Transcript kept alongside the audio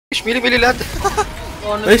Bili lahat.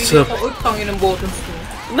 Oh, nabili ako. Uy, tangin ng buttons ko.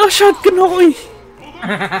 Na-shotgun ako eh.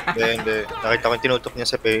 Hindi. Nakita ko yung tinutok niya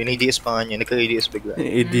sa pe. In-ADS pa nga niya. Nagka-ADS bigla.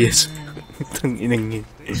 ADS. Itang inang yun.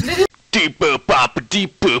 Oh,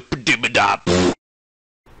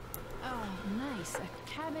 nice. A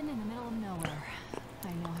cabin in the middle of nowhere.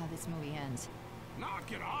 I know how this movie ends.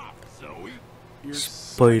 Knock it off, Zoe. You're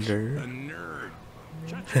Spoiler. a nerd.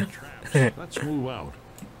 Shut your traps. Let's move out.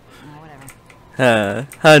 Whatever. Ha,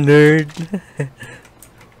 nerd.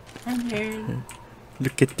 I'm here.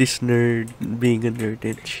 Look at this nerd being a nerd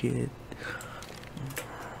and shit.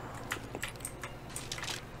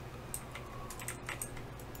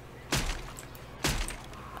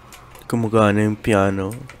 Gumagana yung piano.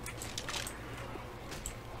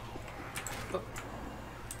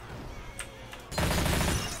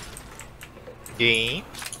 Game?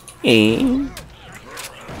 Eh?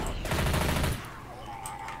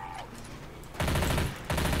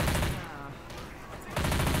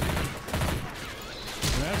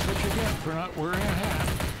 That's what you get for not wearing a hat.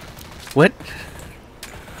 What?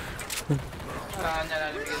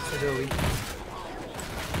 Nalalagyan sa Zoe.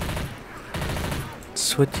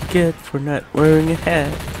 That's what you get for not wearing a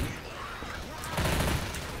hat.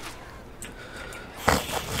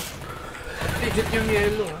 Legit yung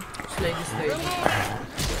yellow. Slidey.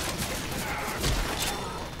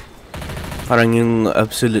 Parang yung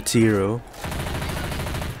Absolute Zero.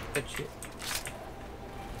 Touch it.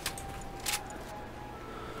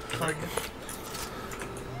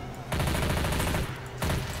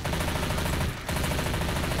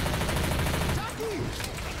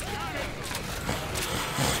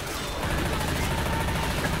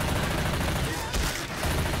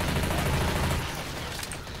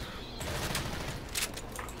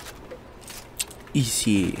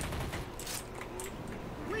 Easy.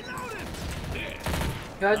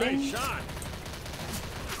 Got it.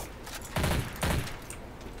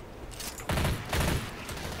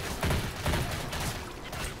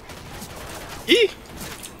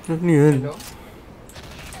 Ano yun? Hello?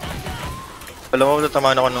 Alam mo,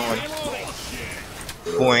 natamaan ako nung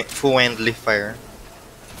friendly fire.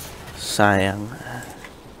 Sayang.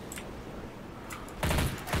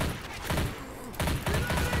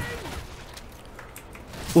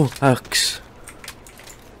 Oh, axe.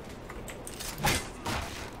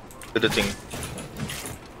 Good thing.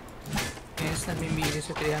 Yes, namimili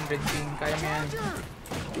sa 300 ping. Kaya mo yan.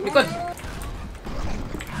 Likod!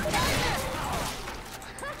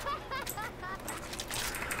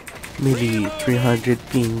 Melee 300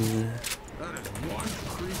 ping.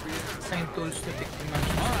 Sign tools to take the match.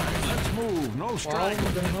 Alright, let's move. No Wow, strike.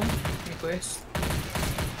 maganda. May quest.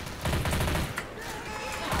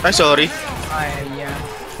 Ay, sorry. Ay, yeah.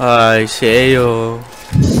 Ay, si Ayo.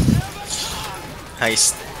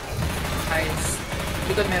 Heist. Nice.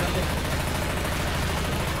 Likod meron din.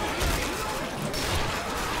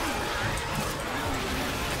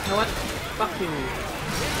 You know what? Fuck you.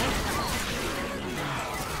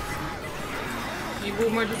 May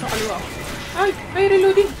boomer doon sa kaliwa. Ay! Ay!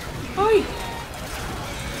 Reloading! Ay!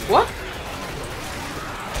 What?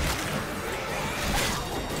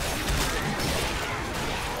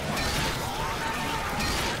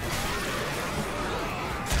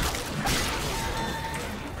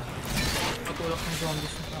 Matulak ng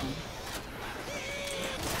zombies na tao.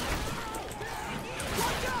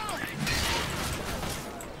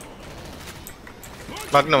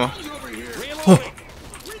 Magnum mo.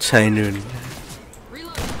 Chainun.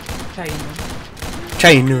 China.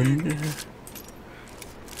 Chainun.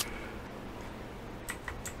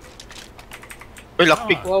 Uy,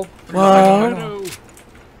 lockpick. Wow. Wow.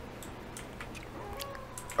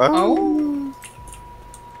 Oh.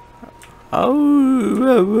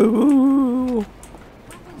 Oh.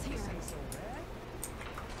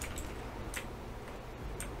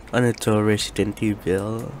 Ano to? Resident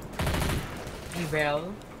Evil?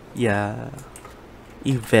 Evil. Yeah.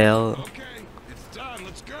 Evil. Okay, it's done.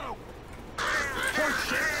 Let's go.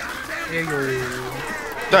 There you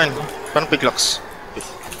Done. Parang picklocks.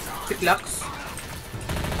 Picklocks.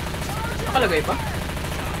 Nakalagay pa?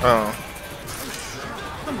 Oo.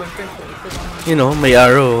 Ano ba yung kwento? Ito lang. You know, may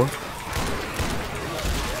arrow.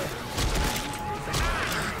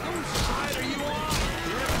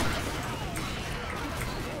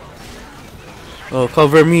 Oh,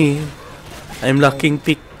 cover me. I'm locking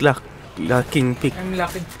pick lock. Locking pick. I'm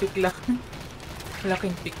locking picklock.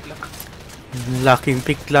 Locking picklock. Locking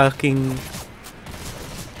pick locking.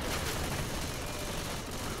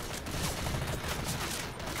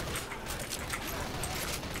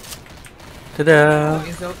 Tada!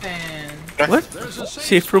 Door is open. What?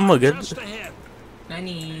 Safe room agad? Just ahead.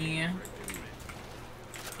 Nani?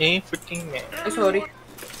 freaking man. Ay, sorry.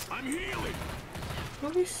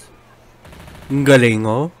 Luis. Ang galing,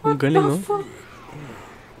 oh. Ang galing, What the oh. fuck?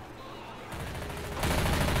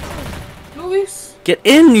 Luis. Get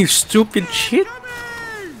in, you stupid shit.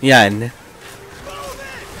 Yan.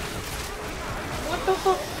 What the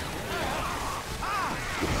fuck?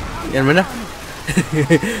 Yan mo na.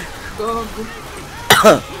 Gago.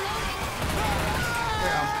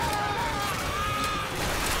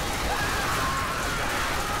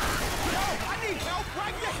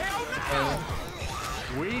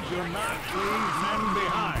 We do not leave men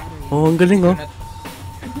behind. Oh, ang galing, oh.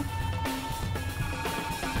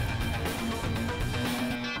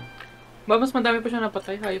 Ba, mas madami pa siya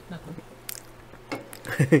napatay. Hayop na to.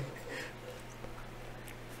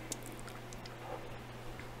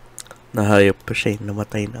 Nahayop pa siya,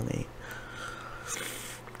 namatay na ngayon.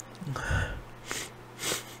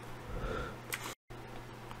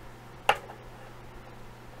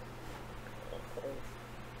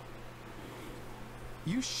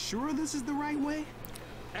 You sure this is the right way?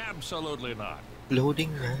 Absolutely not.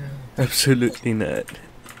 Loading na. Absolutely not.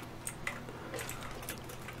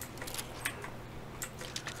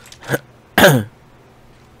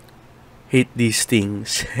 Hate these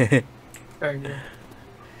things. Charger.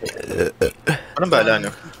 Anong bala, no?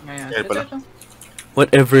 Ngayon. Ngayon pala. Ito.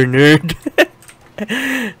 Whatever, nerd.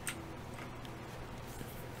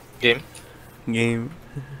 Game? Game.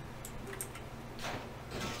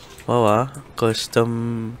 Wow, ah. Custom...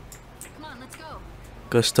 Come on, let's go.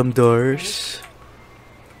 Custom doors.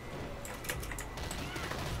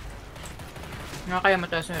 Nga kaya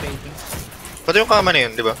mataas yung rating. Pati yung kama na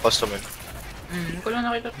yun, di ba? Custom yun. Hindi ko lang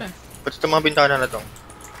nakita ito eh. Pati itong mga bintana na to.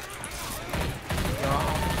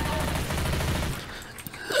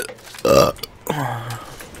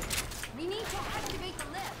 We need to activate the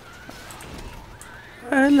lift.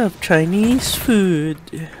 I love Chinese food.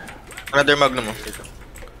 Another magnum mo dito.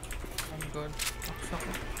 Oh my god. Aksa ko.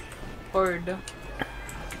 Cord.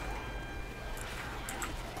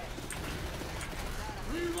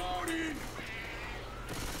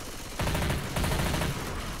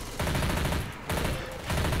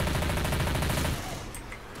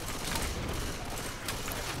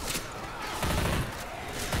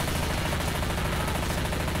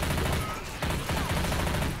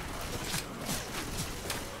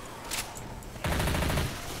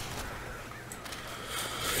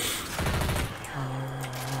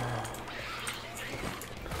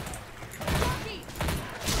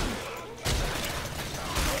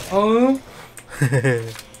 Oh!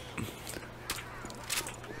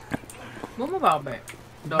 Bumaba ka ba eh?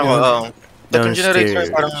 Ako, oo. Tatlong Downstairs.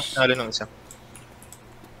 generator parang nalo nung isa.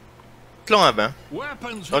 Tatlo nga ba?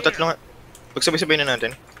 Weapons Oo, here. tatlo nga. Pagsabay-sabay na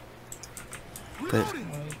natin. But,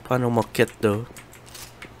 paano makyat daw?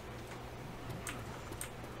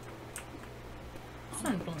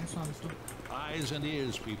 Saan to? Saan to? Eyes and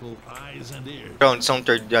ears, people. Eyes and ears. Round, song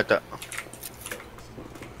third yata.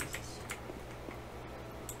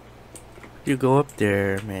 You go up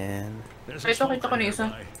there, man. There's Ito, kita ko na isa.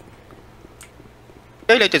 nearby.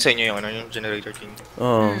 Highlighted sa inyo yung, ano, yung generator thing.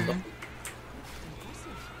 Oh.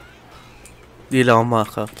 Di lang ako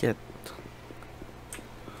makakakyat.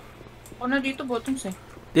 Ako na dito bottoms eh.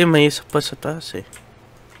 Di, may isa pa sa taas eh.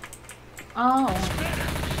 Ah, oo.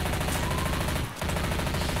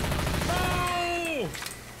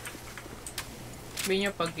 Sabihin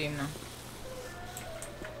niyo pag game na.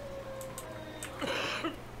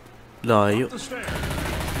 Layo. The stairs.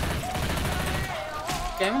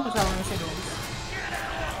 Kaya mo kasama mo si Luis.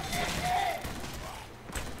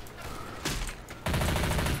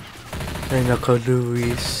 Ay, naka,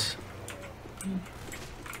 Luis.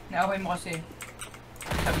 Naaway mo kasi.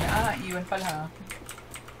 Sabi niya, iwan pala ha.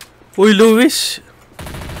 Uy, Luis!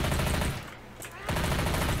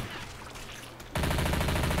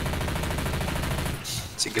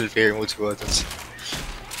 Single player mode sa buttons.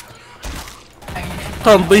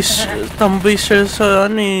 Tambay, tambay siya sa,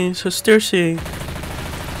 ano eh, sa stairs eh.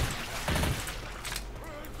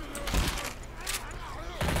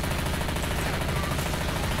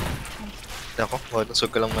 Ako, buttons,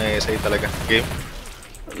 huwag ka lang may essay talaga. Game?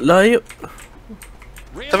 Layo.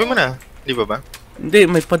 Sabi mo na, di ba ba? Hindi,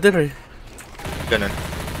 may pader eh. Ganun.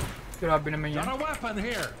 Grabe naman yan. Got a weapon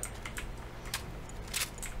here.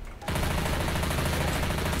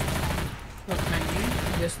 What man you?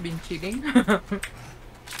 Just been chilling.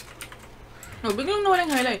 No, biglang nawala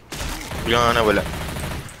yung highlight. Biglang nga nawala.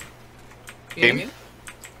 Game?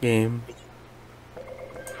 Game.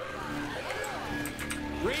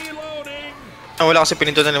 Reloading. Wala kasi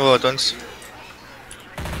pinintutan ng buttons.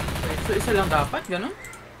 So isa lang dapat, gano'n?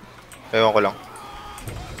 Ewan ko lang.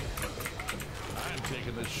 I'm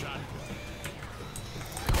taking this shot.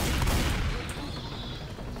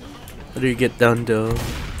 How do you get down though?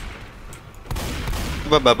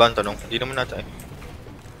 Bababa ang tanong. Hindi naman nata eh.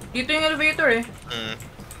 Dito yung elevator eh.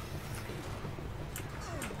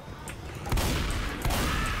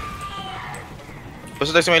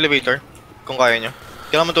 Basta tayo sa may elevator. Kung kaya nyo.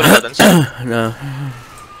 Kailangan mo tulong natin. No.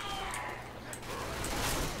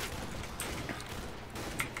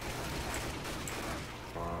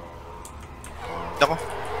 Ako.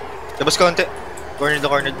 Labas ka konti. Corner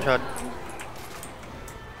masyado.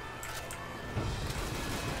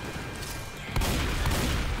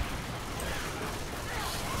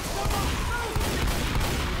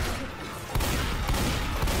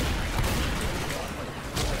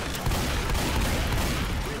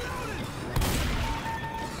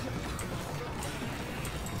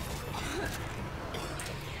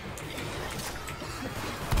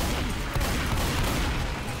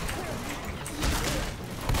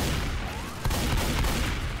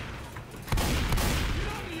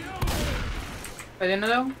 Pwede na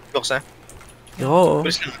lang? Box eh. Oo.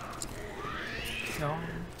 Bilis lang. No.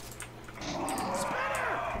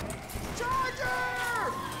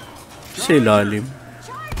 Sa ilalim.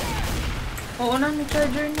 Oo na, may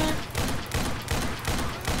charger na.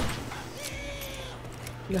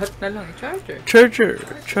 Lahat na lang, charger.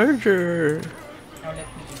 Charger. Now let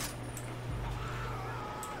me in.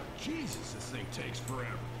 Jesus, this thing takes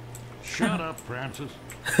forever. Shut up, Francis.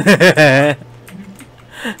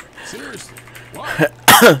 Seriously. What?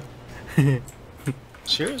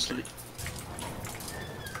 Seriously.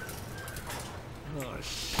 Oh,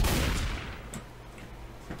 shit.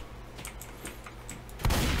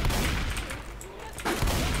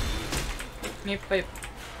 May pipe.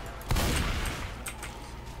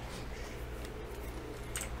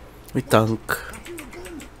 May tank.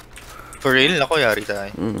 For real? Ako, yari tayo.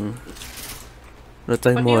 Wala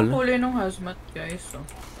tayong Pati yung wall. kulay ng hazmat guys.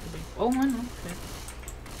 Oh nga no.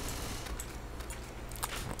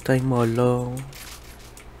 Tayong molong.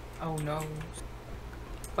 Oh no.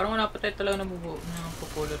 Parang wala pa tayo talaga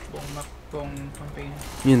napupulot buong map, buong campaign.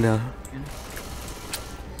 Yun na.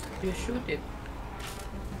 You shoot it.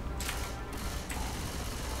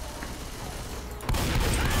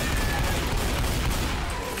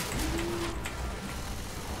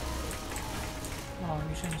 Oh,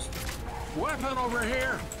 mission is... Weapon over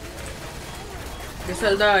here. Guess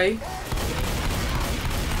I'll die.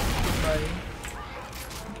 Goodbye.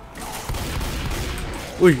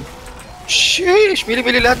 Uy! Sheesh! Bili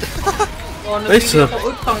lahat. Oh, Nice, nabili ako.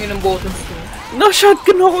 Uy, tangin ng buttons ko.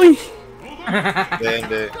 Na-shotgun ako eh!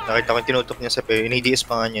 Hindi. Nakita ko yung tinutok niya sa P. In-ADS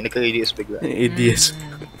pa nga niya. Nagka-ADS bigla. ADS.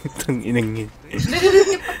 Itang inang yun. Hindi.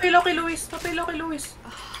 Papilo kay Luis.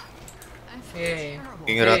 Hey.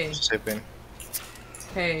 Yung rat sa 7.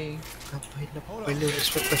 Hey.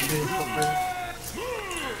 Respect pa siya.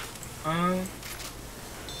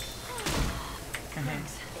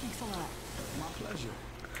 Thanks a lot. My pleasure.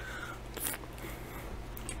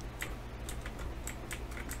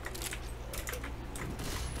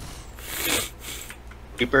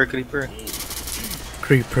 Creeper.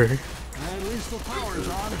 At least the power's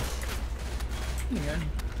on. Yan.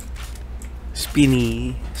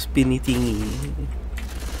 Spinny thingy.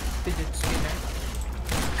 Fidget spinner.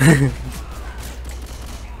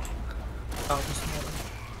 Tapos meron.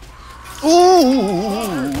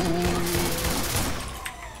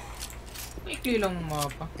 Maikli lang ang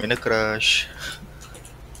mapa. May nag-crash.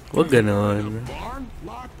 Huwag ganon. Barn,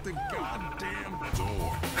 lock the goddamn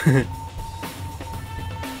door.